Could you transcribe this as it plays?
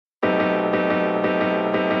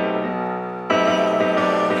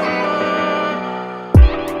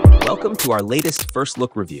Welcome to our latest First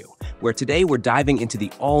Look review, where today we're diving into the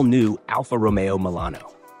all-new Alfa Romeo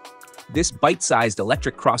Milano. This bite-sized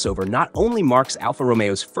electric crossover not only marks Alfa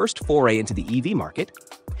Romeo's first foray into the EV market,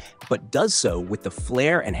 but does so with the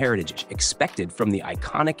flair and heritage expected from the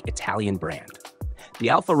iconic Italian brand. The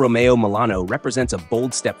Alfa Romeo Milano represents a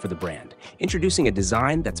bold step for the brand, introducing a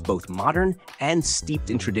design that's both modern and steeped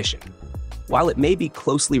in tradition. While it may be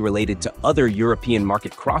closely related to other European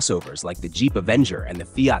market crossovers like the Jeep Avenger and the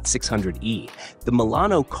Fiat 600e, the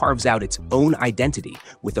Milano carves out its own identity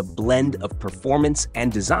with a blend of performance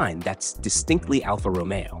and design that's distinctly Alfa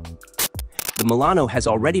Romeo. The Milano has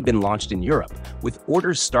already been launched in Europe, with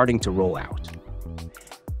orders starting to roll out.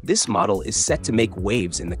 This model is set to make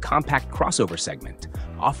waves in the compact crossover segment,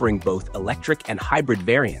 offering both electric and hybrid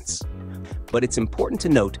variants. But it's important to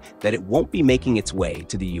note that it won't be making its way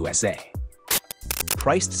to the USA.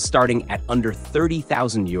 Priced starting at under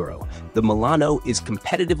 €30,000, the Milano is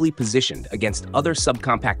competitively positioned against other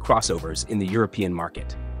subcompact crossovers in the European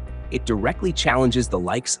market. It directly challenges the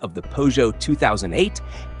likes of the Peugeot 2008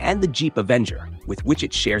 and the Jeep Avenger, with which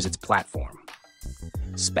it shares its platform.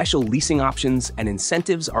 Special leasing options and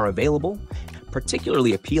incentives are available,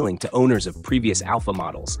 particularly appealing to owners of previous Alfa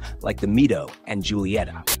models like the Mito and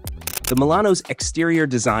Giulietta. The Milano's exterior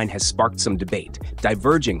design has sparked some debate,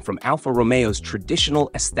 diverging from Alfa Romeo's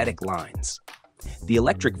traditional aesthetic lines. The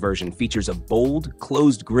electric version features a bold,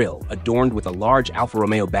 closed grille adorned with a large Alfa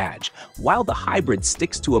Romeo badge, while the hybrid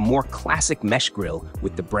sticks to a more classic mesh grille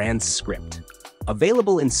with the brand's script.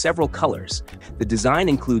 Available in several colors, the design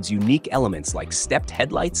includes unique elements like stepped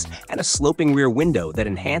headlights and a sloping rear window that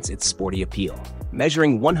enhance its sporty appeal.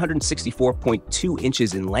 Measuring 164.2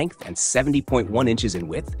 inches in length and 70.1 inches in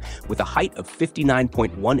width, with a height of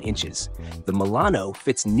 59.1 inches, the Milano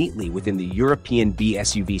fits neatly within the European B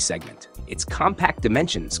SUV segment. Its compact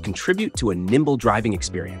dimensions contribute to a nimble driving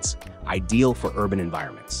experience, ideal for urban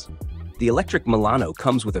environments. The electric Milano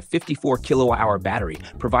comes with a 54 kilowatt-hour battery,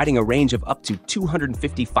 providing a range of up to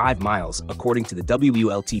 255 miles according to the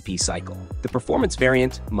WLTP cycle. The performance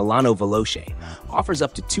variant, Milano Veloce, offers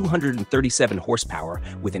up to 237 horsepower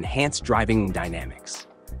with enhanced driving dynamics.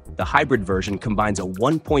 The hybrid version combines a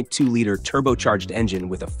 1.2-liter turbocharged engine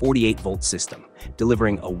with a 48-volt system,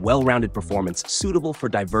 delivering a well-rounded performance suitable for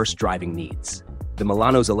diverse driving needs. The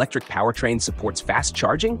Milano's electric powertrain supports fast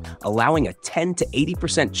charging, allowing a 10 to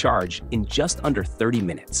 80% charge in just under 30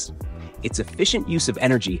 minutes. Its efficient use of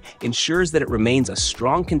energy ensures that it remains a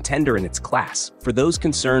strong contender in its class for those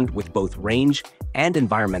concerned with both range and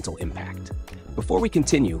environmental impact. Before we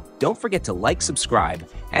continue, don't forget to like, subscribe,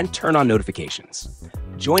 and turn on notifications.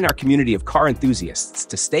 Join our community of car enthusiasts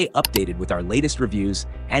to stay updated with our latest reviews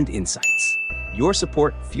and insights. Your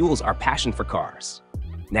support fuels our passion for cars.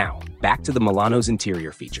 Now, back to the Milano's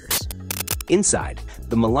interior features. Inside,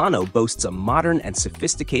 the Milano boasts a modern and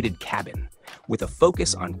sophisticated cabin, with a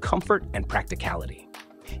focus on comfort and practicality.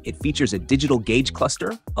 It features a digital gauge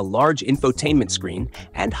cluster, a large infotainment screen,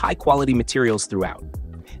 and high-quality materials throughout.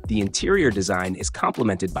 The interior design is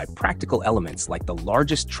complemented by practical elements like the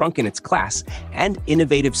largest trunk in its class and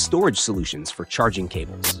innovative storage solutions for charging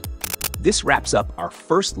cables. This wraps up our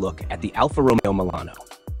first look at the Alfa Romeo Milano.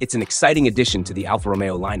 It's an exciting addition to the Alfa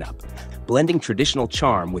Romeo lineup, blending traditional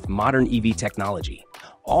charm with modern EV technology,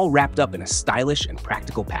 all wrapped up in a stylish and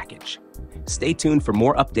practical package. Stay tuned for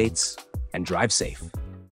more updates and drive safe.